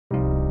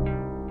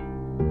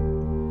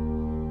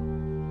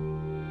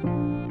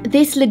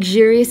This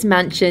luxurious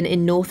mansion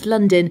in North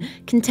London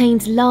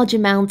contains large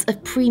amounts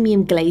of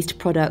premium glazed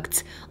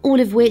products, all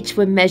of which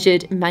were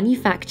measured,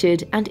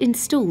 manufactured and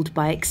installed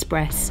by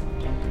Express.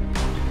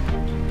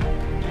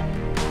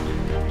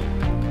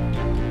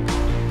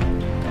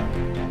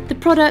 The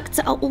products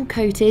are all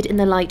coated in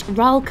the light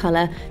RAL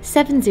colour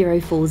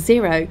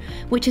 7040,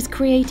 which has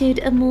created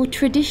a more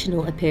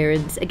traditional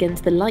appearance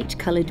against the light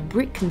coloured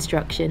brick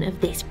construction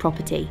of this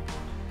property.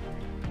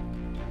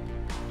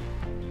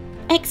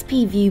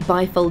 XP View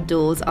bifold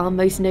doors are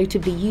most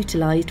notably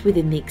utilised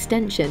within the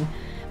extension,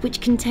 which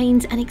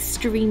contains an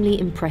extremely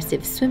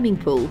impressive swimming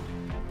pool.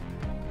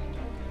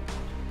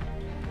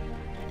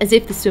 As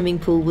if the swimming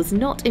pool was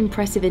not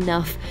impressive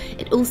enough,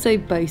 it also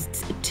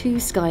boasts 2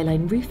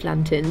 skyline roof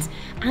lanterns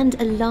and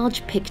a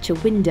large picture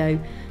window,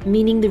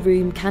 meaning the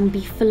room can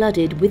be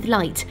flooded with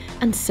light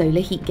and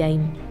solar heat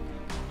gain.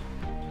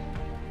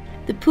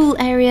 The pool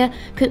area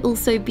could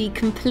also be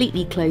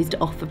completely closed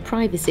off for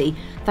privacy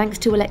thanks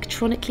to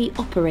electronically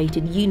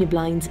operated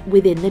Uniblinds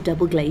within the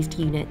double glazed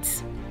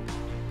units.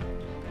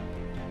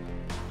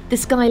 The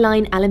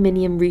Skyline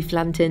aluminium roof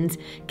lanterns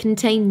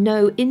contain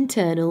no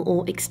internal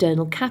or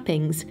external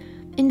cappings,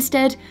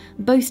 instead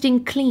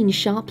boasting clean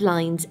sharp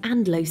lines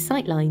and low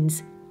sight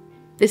lines.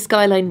 The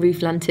Skyline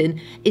roof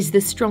lantern is the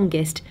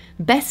strongest,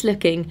 best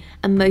looking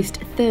and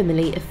most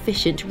thermally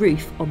efficient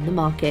roof on the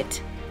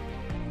market.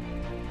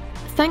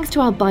 Thanks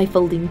to our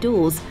bifolding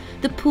doors,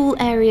 the pool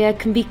area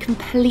can be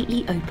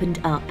completely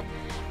opened up,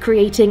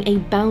 creating a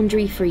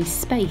boundary-free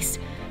space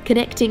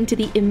connecting to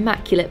the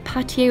immaculate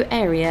patio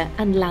area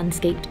and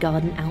landscaped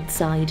garden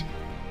outside.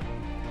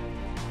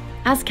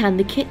 As can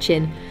the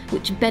kitchen,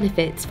 which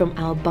benefits from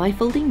our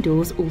bifolding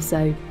doors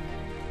also.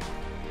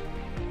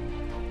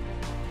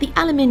 The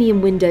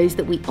aluminium windows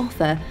that we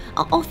offer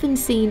are often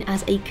seen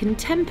as a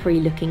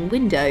contemporary-looking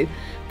window,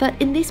 but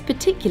in this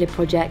particular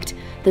project,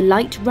 the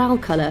light RAL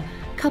colour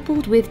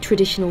coupled with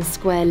traditional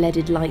square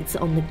leaded lights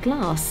on the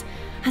glass,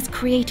 has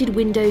created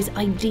windows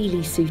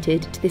ideally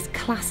suited to this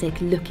classic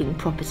looking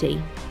property.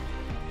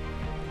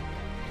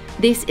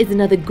 This is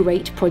another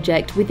great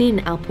project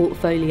within our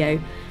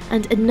portfolio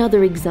and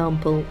another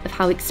example of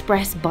how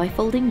Express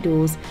bifolding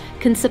doors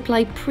can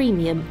supply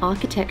premium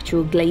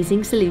architectural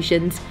glazing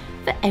solutions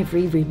for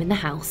every room in the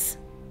house.